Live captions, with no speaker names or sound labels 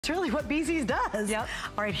It's really what Bzees does. Yep.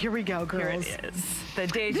 All right, here we go, girls. Here it is. The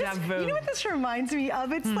deja vu. You know what this reminds me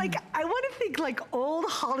of? It's like, I want to think like old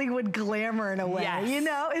Hollywood glamour in a way. Yes. You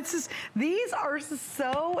know, it's just, these are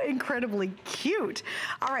so incredibly cute.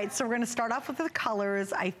 All right, so we're going to start off with the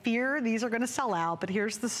colors. I fear these are going to sell out, but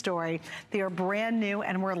here's the story. They are brand new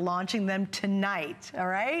and we're launching them tonight, all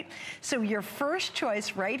right? So your first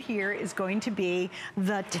choice right here is going to be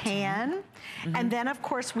the tan. And then of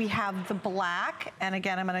course we have the black. And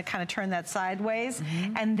again, I'm going to kind of turn that sideways.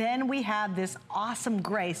 And then we have this awesome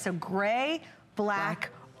gray. So gray, black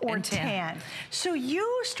or tan. So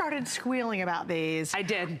you started squealing about these. I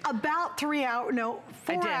did. About 4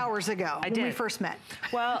 hours ago when we first met.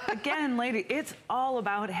 Well, again, lady, it's all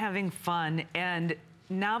about having fun and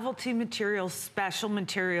novelty materials, special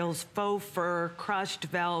materials, faux fur, crushed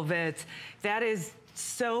velvets. That is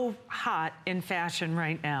so hot in fashion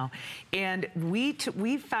right now. And we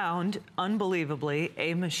found, unbelievably,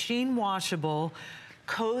 a machine washable,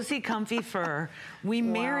 cozy, comfy fur. We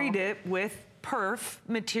married it with perf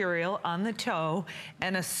material on the toe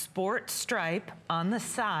and a sport stripe on the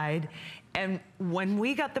side. And when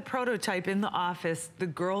we got the prototype in the office, the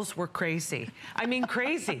girls were crazy. I mean,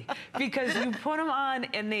 crazy, because you put them on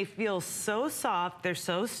and they feel so soft, they're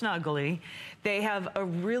so snuggly. They have a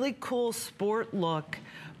really cool sport look,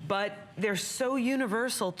 but they're so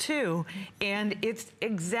universal too, and it's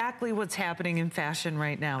exactly what's happening in fashion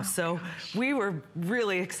right now. So we were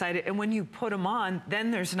really excited, and when you put them on,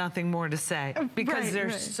 then there's nothing more to say, because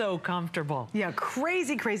they're so comfortable. Yeah,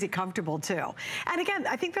 crazy, crazy comfortable too. And again,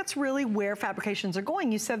 I think that's really where fabrications are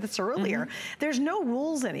going. You said this earlier. There's no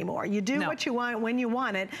rules anymore. You do what you want when you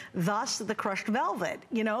want it, thus the crushed velvet.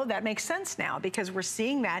 You know, that makes sense now, because we're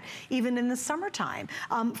seeing that even in the summertime.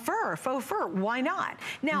 Fur, faux fur, why not?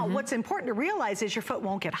 Now, what's important to realize is your foot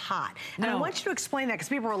won't get hot. And I want you to explain that, because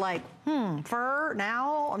people are like, fur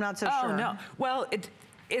now? I'm not so sure. Oh, no. Well,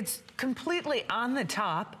 it's completely on the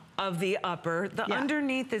top of the upper. The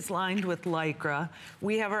underneath is lined with Lycra.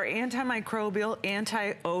 We have our antimicrobial,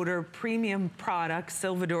 anti-odor premium products,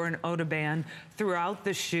 Silvador and Odoban, throughout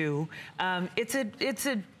the shoe. It's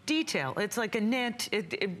a detail. It's like a knit.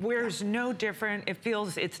 It wears no different. It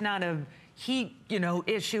feels, it's not a heat,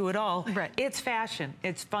 issue at all. It's fashion.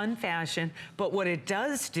 It's fun fashion. But what it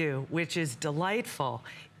does do, which is delightful,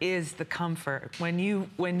 is the comfort. When you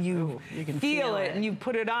can feel it and you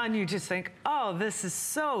put it on, you just think, oh, this is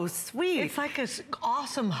so sweet. It's like an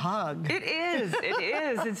awesome hug. It is. It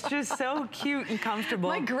is. It's just so cute and comfortable.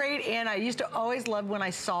 My great aunt, I used to always love when I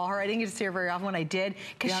saw her. I didn't get to see her very often. When I did,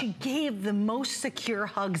 because she gave the most secure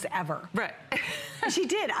hugs ever. Right. She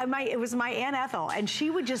did. It was my Aunt Ethel, and she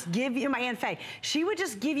would just give you, my Aunt Faye, she would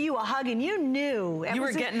just give you a hug, and you knew. You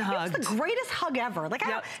were getting hugged. It was the greatest hug ever. Like,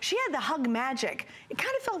 she had the hug magic. It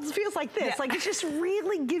kind of feels like this. Like, it just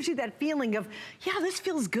really gives you that feeling of, yeah, this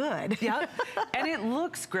feels good. And it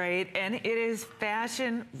looks great, and it is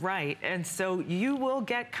fashion right. And so you will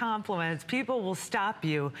get compliments. People will stop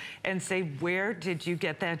you and say, where did you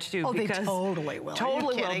get that shoe? Oh, because they totally will.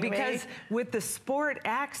 Totally will, because with the sport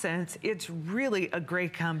accents, it's really a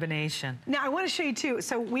great combination. Now, I want to show you too.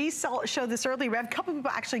 So we showed this earlier. We have a couple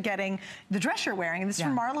people actually getting the dress you're wearing. And this is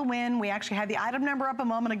from Marla Wynn. We actually had the item number up a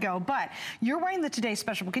moment ago, but you're wearing the Today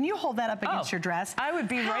Special. Can you hold that up against your dress? I would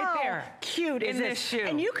be right there. How cute is this shoe?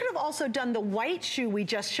 And you could have also done the white shoe we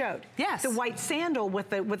just showed. Yes. The white sandal with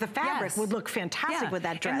the fabric would look fantastic with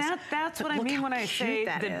that dress. And that's what I mean when I say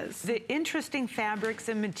the interesting fabrics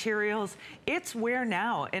and materials. It's wear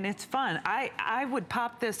now, and it's fun. I would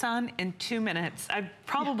pop this on in 2 minutes. I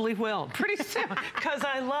probably will pretty soon, because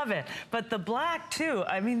I love it. But the black too,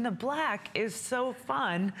 I mean, the black is so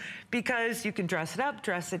fun, because you can dress it up,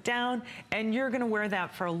 dress it down, and you're gonna wear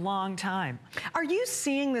that for a long time. Are you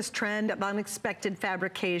seeing this trend of unexpected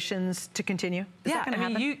fabrications to continue? Is that gonna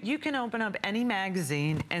happen? You can open up any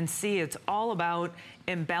magazine and see it's all about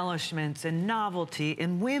embellishments and novelty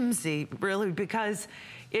and whimsy, really, because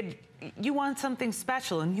you want something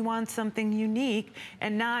special and you want something unique,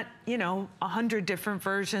 and not, 100 different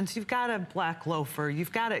versions. You've got a black loafer.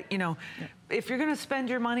 You've got to, if you're going to spend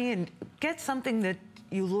your money, and get something that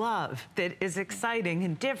you love, that is exciting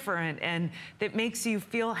and different, and that makes you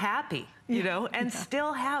feel happy, and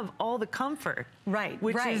still have all the comfort.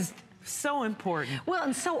 Which is so important. Well,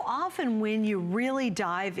 and so often when you really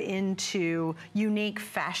dive into unique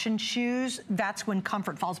fashion shoes, that's when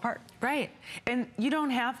comfort falls apart. Right. And you don't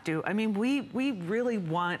have to. I mean, we really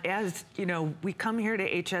want, as we come here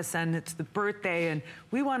to HSN, it's the birthday, and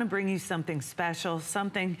we want to bring you something special,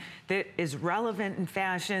 something that is relevant in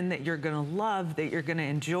fashion, that you're going to love, that you're going to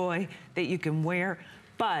enjoy, that you can wear.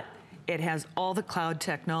 But It has all the cloud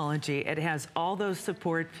technology. It has all those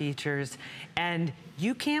support features. And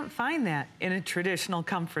you can't find that in a traditional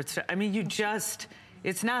comfort store. I mean,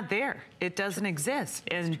 it's not there. It doesn't exist.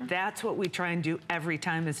 And that's what we try and do every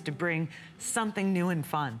time, is to bring something new and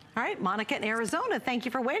fun. All right, Monica in Arizona, thank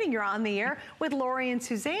you for waiting. You're on the air with Lori and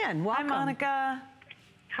Suzanne. Welcome. Hi, Monica.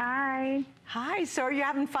 Hi. Hi, so are you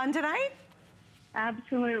having fun tonight?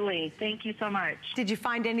 Absolutely. Thank you so much. Did you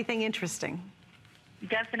find anything interesting?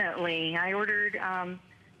 Definitely. I ordered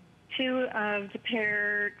 2 of the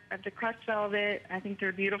pair of the crushed velvet. I think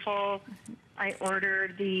they're beautiful. I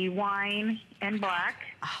ordered the wine and black.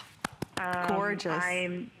 Gorgeous.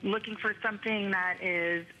 I'm looking for something that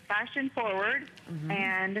is fashion forward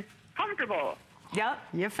and comfortable. Yep.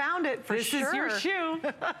 You found it for sure. This is your shoe.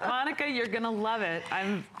 Monica, you're going to love it.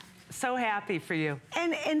 I'm so happy for you.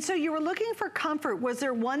 And so you were looking for comfort. Was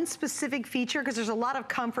there one specific feature, because there's a lot of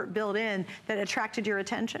comfort built in, that attracted your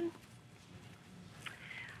attention?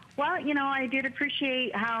 Well, you know, I did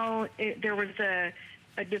appreciate how there was a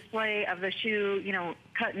display of the shoe, you know,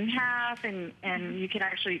 cut in half, and you can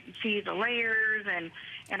actually see the layers, and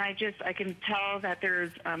I can tell that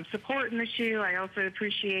there's support in the shoe. I also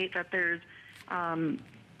appreciate that there's,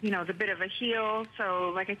 you know, the bit of a heel.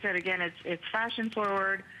 So like I said, again, it's fashion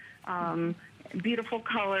forward, beautiful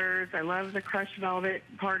colors. I love the crushed velvet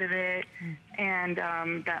part of it, and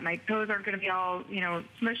that my toes aren't going to be all, you know,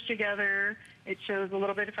 smushed together. It shows a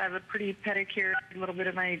little bit, if I have a pretty pedicure, a little bit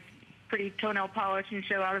of my pretty toenail polish and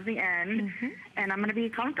show out of the end. And I'm going to be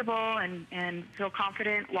comfortable and feel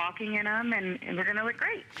confident walking in them, and they're going to look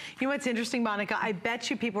great. You know what's interesting, Monica? I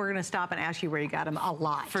bet you people are going to stop and ask you where you got them a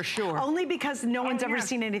lot. For sure. Only because no one's ever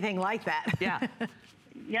seen anything like that. Yeah.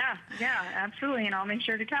 Yeah, absolutely, and I'll make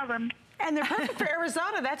sure to tell them. And they're perfect for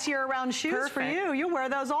Arizona. That's year-round shoes for you. You'll wear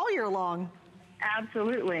those all year long.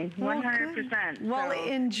 Absolutely, 100%. Well, so,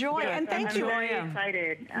 enjoy, and thank you. I'm very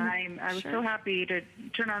excited. I was so happy to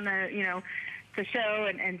turn on the show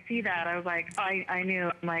and see that. I was like, I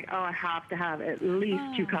knew. I'm like, oh, I have to have at least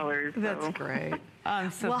 2 colors. So. That's great.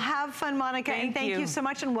 So well, have fun, Monica, and thank you so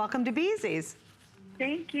much, and welcome to Bzees.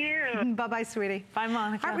 Thank you. Bye-bye, sweetie. Bye,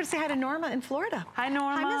 Monica. I'm going to say hi to Norma in Florida. Hi,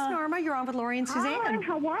 Norma. Hi, Miss Norma. You're on with Lori and Suzanne. Hi,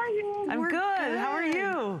 how are you? I'm good. How are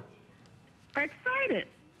you? Excited.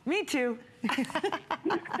 Me too.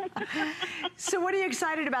 So what are you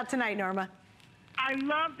excited about tonight, Norma? I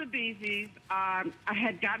love the Bzees. I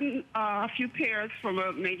had gotten a few pairs from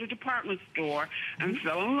a major department store and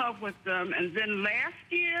fell in love with them. And then last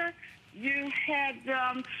year, you had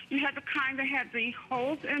the kind that had the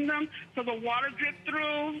holes in them so the water dripped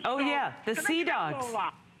through. Oh, yeah, the Sea Dogs.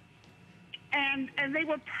 And they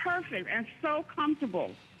were perfect and so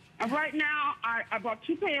comfortable. And right now, I bought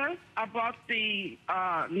 2 pairs. I bought the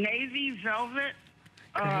navy velvet,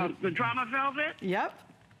 the drama velvet. Yep.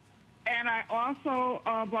 And I also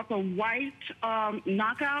bought the white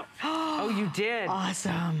knockout. Oh, you did?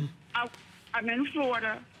 Awesome. I'm in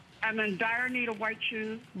Florida. I'm in dire need of white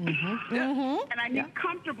shoes. And I need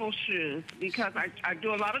comfortable shoes because I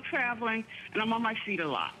do a lot of traveling and I'm on my feet a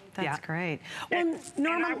lot. That's great. Well,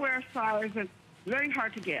 Norma, and I wear a size that's very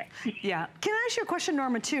hard to get. Yeah. Can I ask you a question,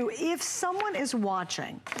 Norma, too? If someone is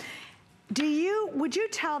watching, would you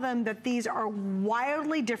tell them that these are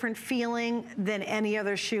wildly different feeling than any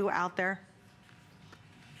other shoe out there?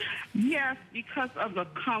 Yes, because of the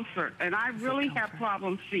comfort. And I really have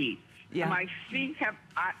problem feet. Yeah. My feet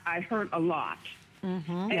I hurt a lot.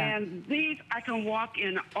 And these I can walk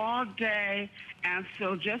in all day and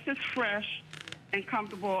feel just as fresh and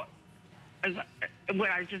comfortable as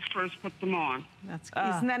when I just first put them on.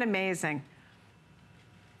 Isn't that amazing?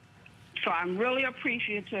 So I'm really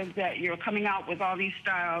appreciative that you're coming out with all these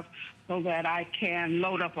styles so that I can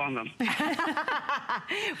load up on them.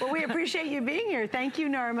 Well, we appreciate you being here. Thank you,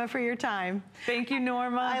 Norma, for your time. Thank you,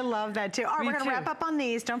 Norma. I love that, too. All right, we're going to wrap up on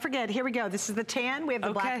these. Don't forget, here we go. This is the tan. We have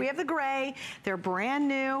the black. We have the gray. They're brand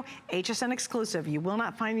new, HSN exclusive. You will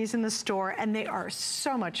not find these in the store, and they are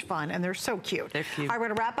so much fun, and they're so cute. They're cute. All right, we're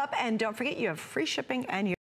going to wrap up, and don't forget, you have free shipping and